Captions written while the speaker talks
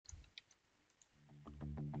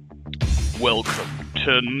Welcome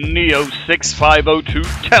to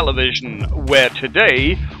Neo6502 Television, where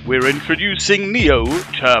today we're introducing Neo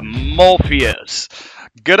to Morpheus.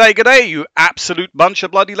 G'day, you absolute bunch of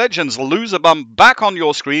bloody legends. Loser Bum back on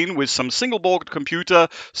your screen with some single-board computer,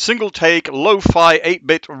 single-take, lo-fi,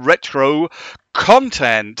 8-bit retro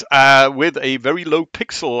content with a very low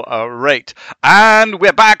pixel rate. And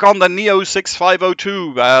we're back on the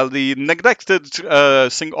Neo6502, the neglected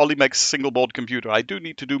Olimex single-board computer. I do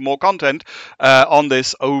need to do more content on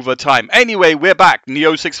this over time. Anyway, we're back.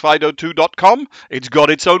 Neo6502.com. It's got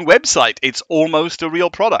its own website. It's almost a real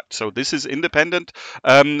product. So this is independent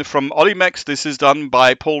from Olimex. This is done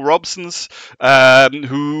by Paul Robson's,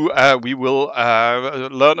 who we will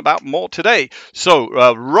learn about more today. So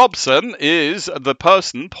Robson is the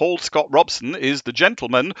person, Paul Scott Robson is the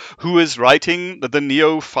gentleman who is writing the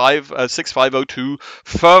Neo6502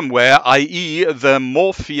 firmware, i.e. the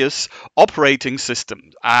Morpheus operating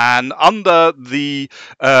system. And under the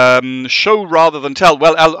show rather than tell,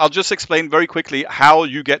 well, I'll just explain very quickly how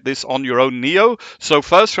you get this on your own Neo. So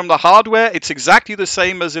first, from the hardware, it's exactly the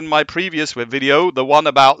same as in my previous video, the one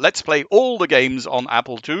about let's play all the games on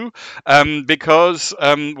Apple II, because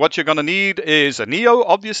what you're going to need is a Neo,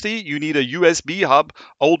 obviously. You need a USB hub.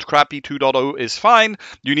 Old crappy 2.0 is fine.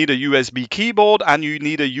 You need a USB keyboard, and you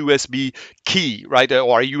need a USB key, right,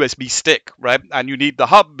 or a USB stick, right? And you need the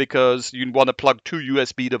hub because you want to plug two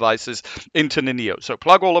USB devices into the Neo. So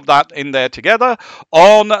plug all of that in there together.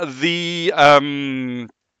 On the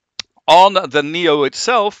Neo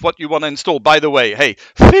itself, what you want to install, by the way, hey,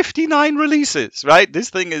 59 releases, right? This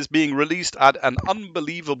thing is being released at an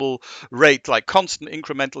unbelievable rate, like constant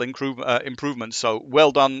incremental improvement. So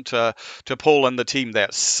well done to Paul and the team there.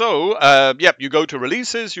 So, yep, you go to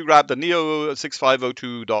releases, you grab the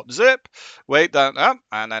Neo6502.zip, wait that up,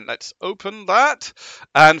 and then let's open that.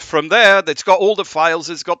 And from there, it's got all the files,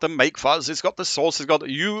 it's got the make files, it's got the source,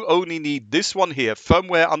 you only need this one here,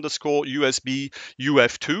 firmware_USB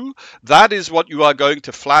UF2. That is what you are going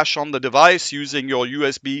to flash on the device using your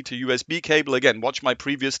USB to USB cable. Again, watch my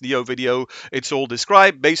previous Neo video. It's all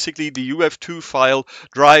described. Basically, the UF2 file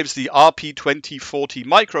drives the RP2040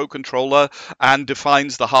 microcontroller and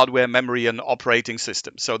defines the hardware, memory, and operating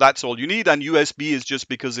system. So that's all you need. And USB is just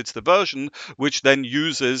because it's the version which then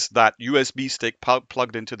uses that USB stick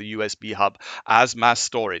plugged into the USB hub as mass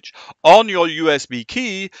storage. On your USB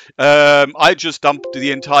key, I just dumped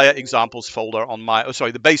the entire examples folder on my,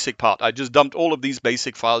 the basic part. I just dumped all of these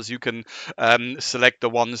basic files. You can select the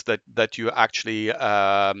ones that you actually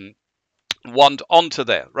want onto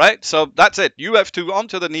there, right? So that's it. UF2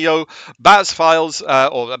 onto the Neo, BAS files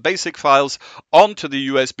or basic files onto the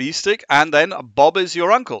USB stick, and then Bob is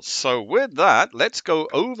your uncle. So with that, let's go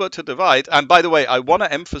over to Divide. And by the way, I want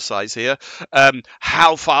to emphasize here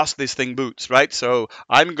how fast this thing boots, right? So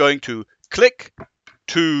I'm going to click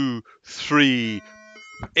 2, 3.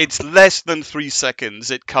 It's less than 3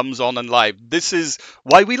 seconds. It comes on and live. This is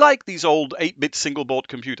why we like these old 8-bit single-board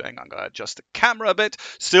computing. I'm going to adjust the camera a bit.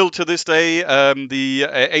 Still to this day, the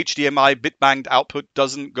HDMI bitbanged output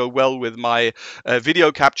doesn't go well with my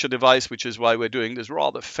video capture device, which is why we're doing this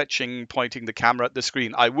rather fetching, pointing the camera at the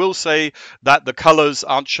screen. I will say that the colors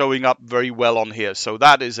aren't showing up very well on here. So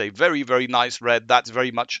that is a very, very nice red. That's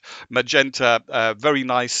very much magenta, very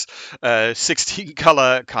nice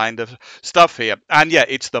 16-color kind of stuff here. And yeah,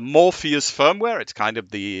 it's the Morpheus firmware. It's kind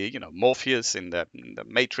of the, Morpheus in the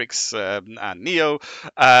Matrix and Neo.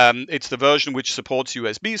 It's the version which supports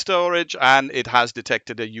USB storage, and it has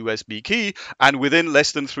detected a USB key. And within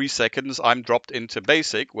less than 3 seconds, I'm dropped into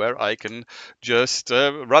Basic, where I can just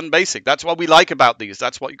run Basic. That's what we like about these.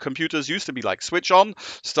 That's what computers used to be like. Switch on,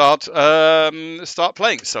 start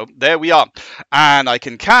playing. So there we are. And I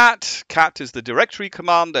can cat. Cat is the directory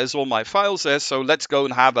command. There's all my files there. So let's go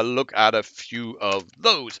and have a look at a few of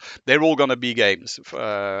those. They're all going to be games.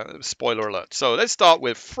 Spoiler alert. So let's start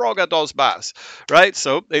with Frogger Does Bass, right?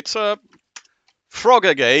 So it's a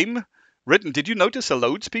Frogger game written. Did you notice a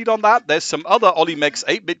load speed on that? There's some other Olimex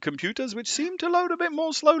 8-bit computers which seem to load a bit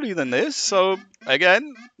more slowly than this. So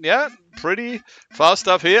again, yeah, pretty fast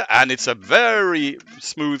stuff here. And it's a very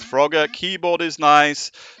smooth Frogger. Keyboard is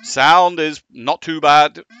nice. Sound is not too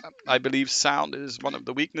bad. I believe sound is one of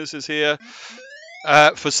the weaknesses here.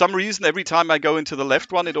 For some reason, every time I go into the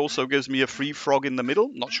left one, it also gives me a free frog in the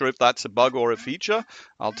middle. Not sure if that's a bug or a feature.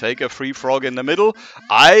 I'll take a free frog in the middle.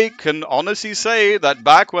 I can honestly say that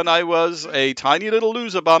back when I was a tiny little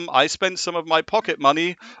loser bum, I spent some of my pocket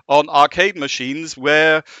money on arcade machines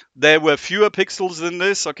where there were fewer pixels than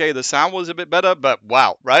this. Okay, the sound was a bit better, but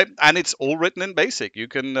wow, right? And it's all written in BASIC. You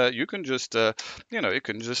can just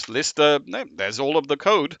list there's all of the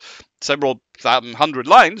code. several hundred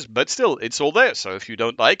lines, but still, it's all there. So if you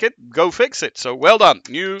don't like it, go fix it. So well done.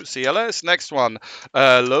 New CLS. Next one.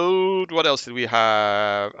 Load. What else did we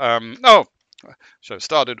have? Oh. So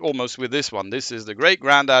started almost with this one. This is the great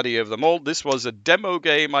granddaddy of them all. This was a demo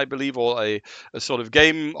game, I believe, or a sort of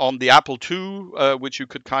game on the Apple II, which you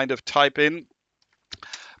could kind of type in.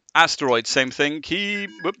 Asteroid, same thing. You're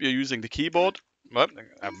using the keyboard.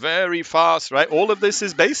 Very fast, right? All of this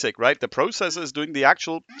is basic, right? The processor is doing the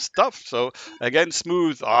actual stuff. So again,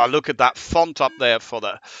 smooth. Oh, look at that font up there for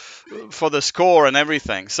the score and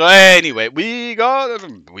everything. So anyway, we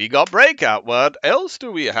got breakout. What else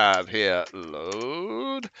do we have here?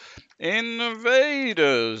 Load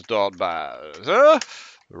invaders.baz.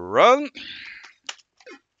 Run.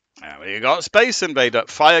 Now we got Space Invader.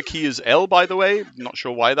 Fire key is L, by the way. Not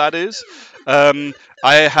sure why that is.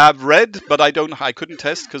 I have read, but I couldn't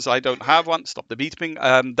test because I don't have one. Stop the beeping.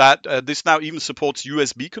 That this now even supports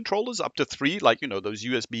USB controllers up to 3, like those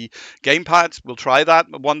USB gamepads. We'll try that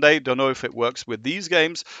one day. Don't know if it works with these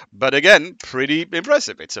games, but again, pretty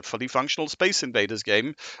impressive. It's a fully functional Space Invaders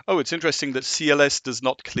game. Oh, it's interesting that CLS does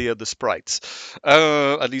not clear the sprites.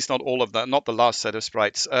 At least not all of that. Not the last set of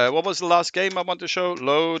sprites. What was the last game I want to show?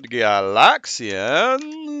 Load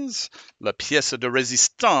Galaxians. La pièce de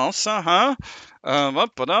résistance.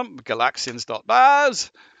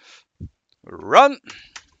 Galaxians.baz. Run.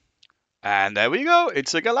 And there we go.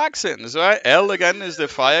 It's a Galaxians, right? L again is the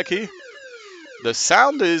fire key. The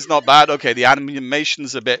sound is not bad. Okay, the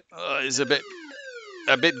animation's a bit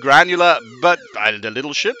granular, but the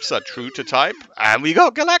little ships are true to type. And we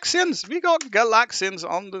got Galaxians. We got Galaxians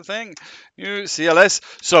on the thing. New CLS.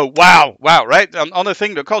 So, wow, right? On a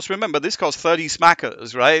thing that costs, remember, this costs 30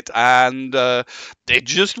 smackers, right? And it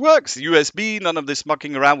just works. USB, none of this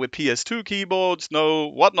mucking around with PS2 keyboards, no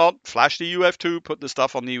whatnot. Flash the UF2, put the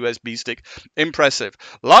stuff on the USB stick. Impressive.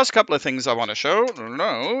 Last couple of things I want to show.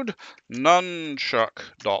 Load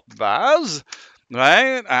nunchuck.baz.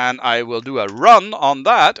 Right, and I will do a run on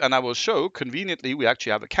that, and I will show, conveniently, we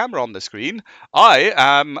actually have a camera on the screen.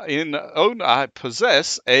 I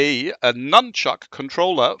possess a nunchuck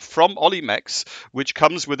controller from Olimex, which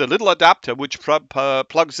comes with a little adapter which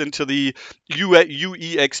plugs into the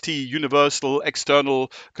UEXT, Universal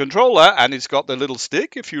External Controller, and it's got the little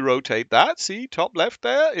stick. If you rotate that, see, top left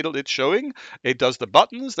there, it's showing. It does the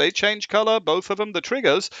buttons, they change color, both of them, the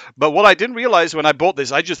triggers. But what I didn't realize when I bought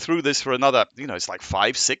this, I just threw this for another, it's like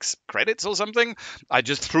 5-6 credits or something. I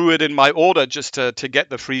just threw it in my order just to get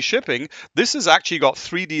the free shipping. This has actually got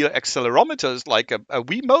 3D accelerometers like a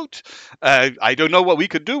Wiimote. I don't know what we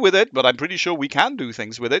could do with it, but I'm pretty sure we can do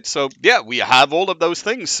things with it. So yeah, we have all of those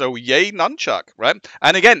things. So yay nunchuck, right?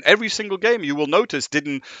 And again, every single game you will notice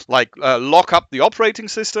didn't lock up the operating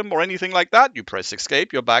system or anything like that. You press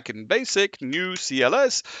escape, you're back in basic, new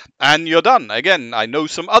CLS, and you're done. Again, I know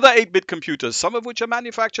some other 8-bit computers, some of which are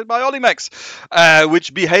manufactured by Olimex,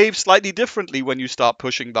 which behave slightly differently when you start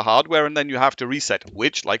pushing the hardware, and then you have to reset,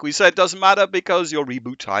 which, like we said, doesn't matter because your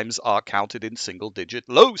reboot times are counted in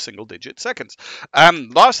low single-digit seconds.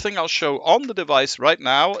 Last thing I'll show on the device right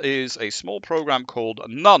now is a small program called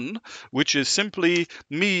Nun, which is simply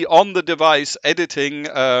me on the device editing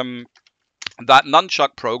that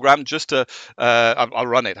nunchuck program just to I'll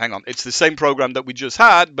run it. Hang on, it's the same program that we just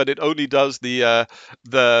had, but it only does the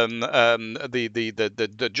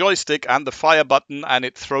joystick and the fire button, and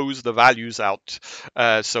it throws the values out.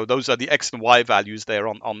 So those are the X and Y values there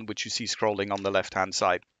on which you see scrolling on the left hand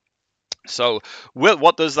side. So,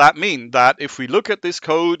 what does that mean? That if we look at this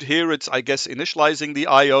code here, it's, I guess, initializing the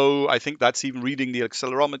I/O. I think that's even reading the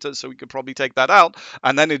accelerometer, so we could probably take that out.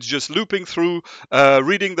 And then it's just looping through,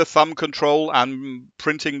 reading the thumb control and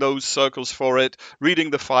printing those circles for it,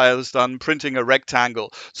 reading the files done, printing a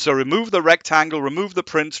rectangle. So remove the rectangle, remove the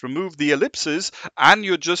prints, remove the ellipses, and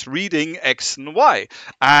you're just reading X and Y.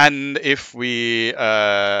 And if we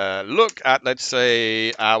look at, let's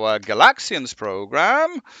say, our Galaxians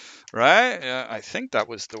program, right? I think that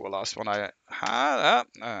was the last one I had.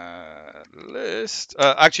 List.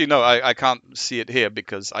 Actually, no, I can't see it here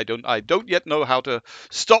because I don't yet know how to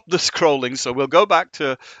stop the scrolling. So we'll go back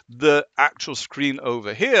to the actual screen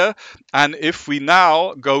over here. And if we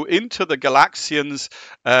now go into the Galaxians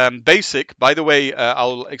basic, by the way,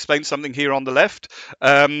 I'll explain something here on the left.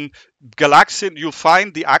 Galaxian, you'll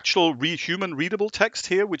find the actual human readable text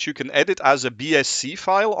here, which you can edit as a BSC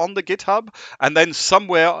file on the GitHub. And then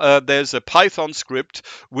somewhere there's a Python script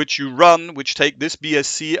which you run, which take this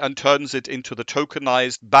BSC and turns it into the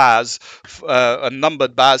tokenized BAS, a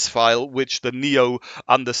numbered BAS file, which the Neo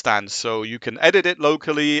understands. So you can edit it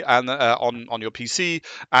locally and on your PC,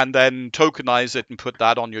 and then tokenize it and put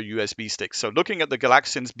that on your USB stick. So looking at the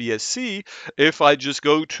Galaxian's BSC, if I just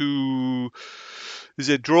go to, is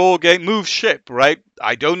it draw game move ship, right?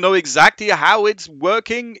 I don't know exactly how it's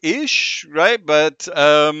working ish, right? But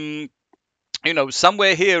you know,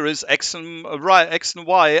 somewhere here is X and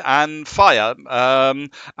Y and fire.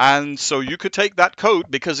 And so you could take that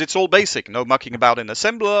code, because it's all basic, no mucking about in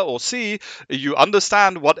assembler or C. You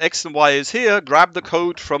understand what X and Y is here, grab the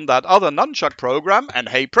code from that other nunchuck program, and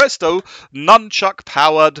hey presto, nunchuck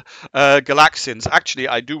powered Galaxians. Actually,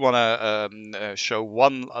 I do want to show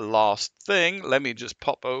one last thing. Let me just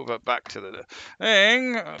pop over back to the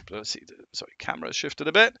thing. Let's see, sorry, camera shifted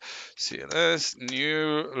a bit. See this,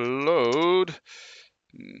 new load.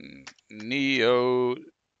 Neo.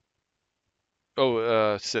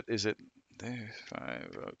 Oh, is it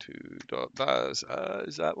 502.baz?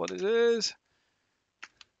 Is that what it is?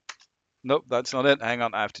 Nope, that's not it. Hang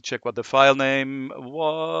on, I have to check what the file name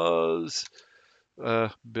was.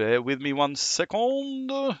 Bear with me 1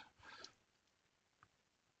 second.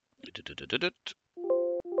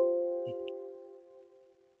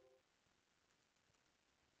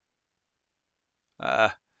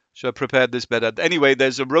 Should have prepared this better. Anyway,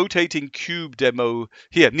 there's a rotating cube demo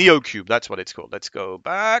here. NeoCube, that's what it's called. Let's go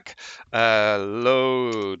back.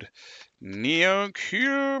 Load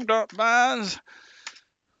NeoCube.baz.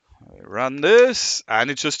 Run this,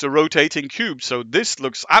 and it's just a rotating cube. So this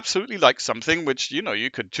looks absolutely like something which, you know,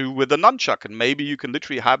 you could do with a nunchuck, and maybe you can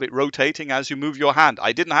literally have it rotating as you move your hand.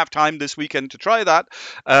 I didn't have time this weekend to try that,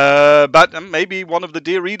 but maybe one of the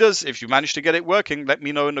dear readers, if you manage to get it working, let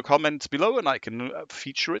me know in the comments below, and I can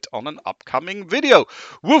feature it on an upcoming video.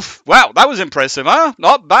 Woof! Wow, that was impressive, huh?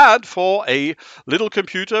 Not bad for a little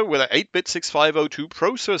computer with an 8-bit 6502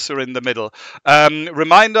 processor in the middle.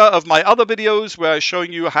 Reminder of my other videos where I'm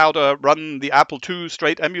showing you how to run the Apple II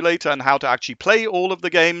straight emulator and how to actually play all of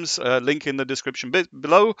the games. Link in the description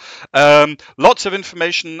below. Lots of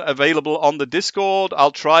information available on the Discord.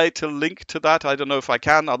 I'll try to link to that. I don't know if I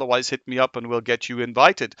can. Otherwise, hit me up and we'll get you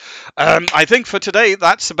invited. I think for today,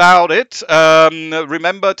 that's about it.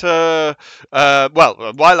 Remember to,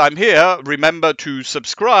 well, while I'm here, remember to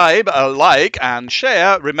subscribe, like, and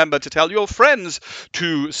share. Remember to tell your friends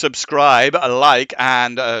to subscribe, like,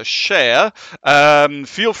 and share.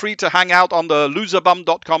 Feel free to hang out on the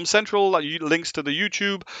loserbum.com central, links to the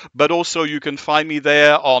YouTube, but also you can find me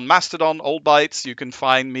there on Mastodon, Old Bytes. You can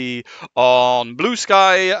find me on Blue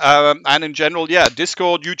Sky, and in general, yeah,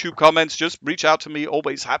 Discord, YouTube comments. Just reach out to me.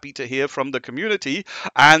 Always happy to hear from the community,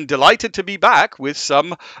 and delighted to be back with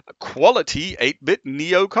some quality 8-bit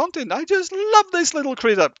Neo content. I just love this little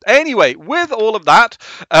critter. Anyway, with all of that,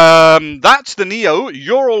 that's the Neo.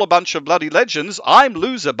 You're all a bunch of bloody legends. I'm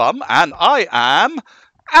Loserbum, and I am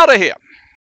out of here.